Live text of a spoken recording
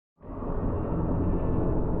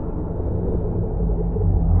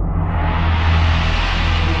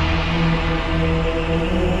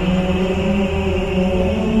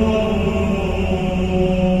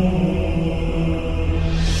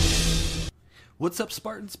What's up,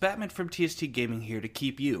 Spartans? Batman from TST Gaming here to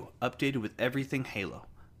keep you updated with everything Halo.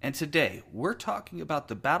 And today, we're talking about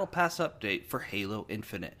the Battle Pass update for Halo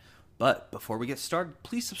Infinite. But before we get started,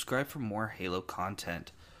 please subscribe for more Halo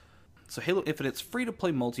content. So Halo Infinite's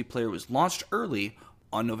free-to-play multiplayer was launched early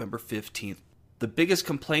on November 15th. The biggest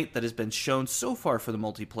complaint that has been shown so far for the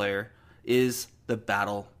multiplayer is the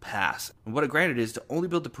Battle Pass. And what it granted is to only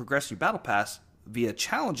be able to progress your Battle Pass via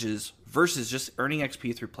challenges versus just earning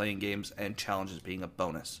XP through playing games and challenges being a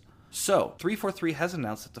bonus. So, 343 has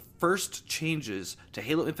announced that the first changes to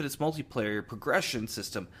Halo Infinite's multiplayer progression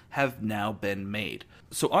system have now been made.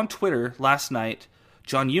 So on Twitter last night,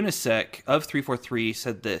 John Unisek of 343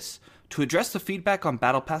 said this: "To address the feedback on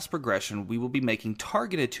Battle Pass progression, we will be making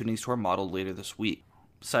targeted tunings to our model later this week."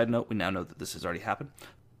 Side note, we now know that this has already happened.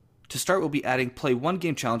 To start, we'll be adding play one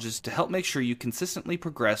game challenges to help make sure you consistently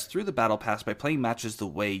progress through the Battle Pass by playing matches the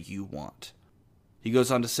way you want. He goes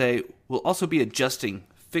on to say, "We'll also be adjusting,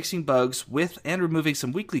 fixing bugs with and removing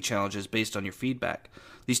some weekly challenges based on your feedback.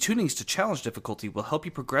 These tunings to challenge difficulty will help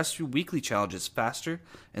you progress through weekly challenges faster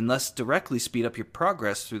and less directly speed up your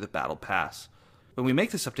progress through the Battle Pass. When we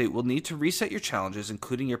make this update, we'll need to reset your challenges,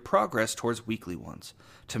 including your progress towards weekly ones.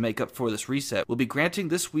 To make up for this reset, we'll be granting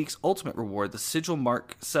this week's ultimate reward, the Sigil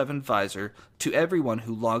Mark 7 Visor, to everyone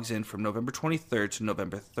who logs in from November 23rd to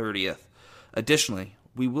November 30th. Additionally,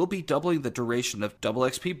 we will be doubling the duration of double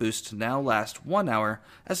XP boost to now last 1 hour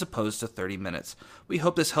as opposed to 30 minutes. We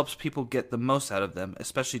hope this helps people get the most out of them,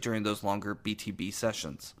 especially during those longer BTB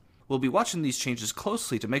sessions. We'll be watching these changes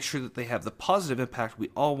closely to make sure that they have the positive impact we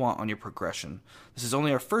all want on your progression. This is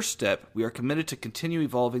only our first step. We are committed to continue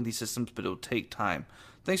evolving these systems, but it will take time.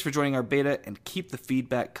 Thanks for joining our beta, and keep the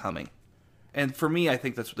feedback coming." And for me, I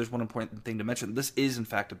think there's one important thing to mention. This is, in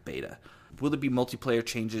fact, a beta. Will there be multiplayer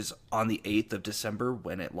changes on the 8th of December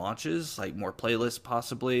when it launches? Like more playlists,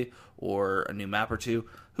 possibly, or a new map or two?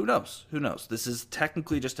 Who knows? Who knows? This is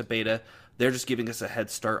technically just a beta. They're just giving us a head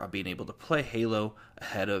start on being able to play Halo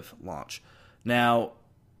ahead of launch. Now,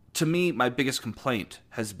 to me, my biggest complaint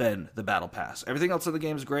has been the Battle Pass. Everything else in the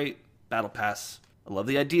game is great. Battle Pass, I love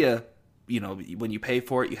the idea. You know, when you pay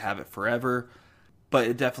for it, you have it forever. But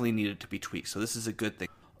it definitely needed to be tweaked, so this is a good thing.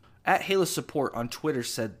 At Halo Support on Twitter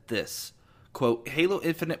said this, quote, "Halo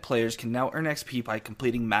Infinite players can now earn XP by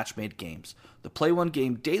completing match-made games. The Play One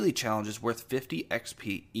Game daily challenge is worth 50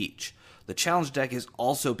 XP each. The challenge deck is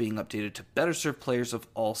also being updated to better serve players of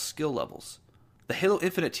all skill levels. The Halo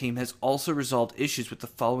Infinite team has also resolved issues with the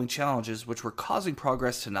following challenges which were causing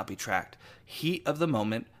progress to not be tracked: Heat of the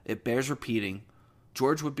Moment, It Bears Repeating,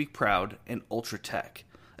 George Would Be Proud, and Ultra Tech.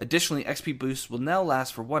 Additionally, XP boosts will now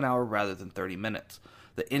last for 1 hour rather than 30 minutes.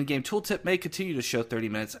 The in-game tooltip may continue to show 30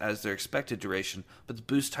 minutes as their expected duration, but the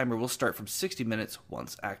boost timer will start from 60 minutes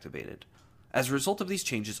once activated. As a result of these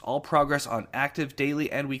changes, all progress on active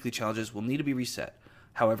daily and weekly challenges will need to be reset.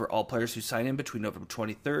 However, all players who sign in between November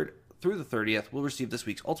 23rd through the 30th will receive this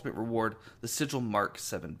week's ultimate reward, the Sigil Mark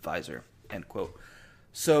 7 Visor." End quote.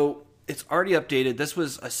 So, it's already updated. This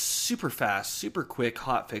was a super fast, super quick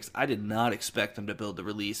hotfix. I did not expect them to build the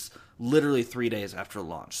release literally 3 days after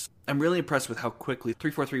launch. I'm really impressed with how quickly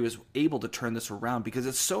 343 was able to turn this around, because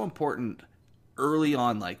it's so important early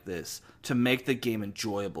on like this to make the game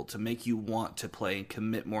enjoyable, to make you want to play and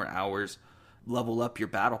commit more hours, level up your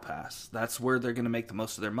Battle Pass. That's where they're going to make the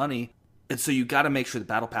most of their money. And so you got to make sure the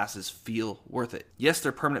Battle Passes feel worth it. Yes,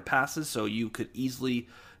 they're permanent passes, so you could easily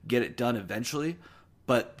get it done eventually,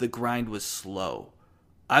 but the grind was slow.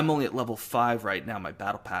 I'm only at level 5 right now, my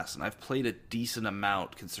Battle Pass, and I've played a decent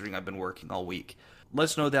amount considering I've been working all week. Let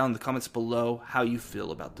us know down in the comments below how you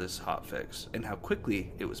feel about this hotfix and how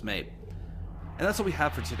quickly it was made. And that's all we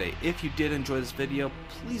have for today. If you did enjoy this video,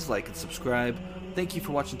 please like and subscribe. Thank you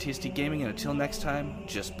for watching TST Gaming, and until next time,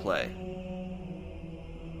 just play.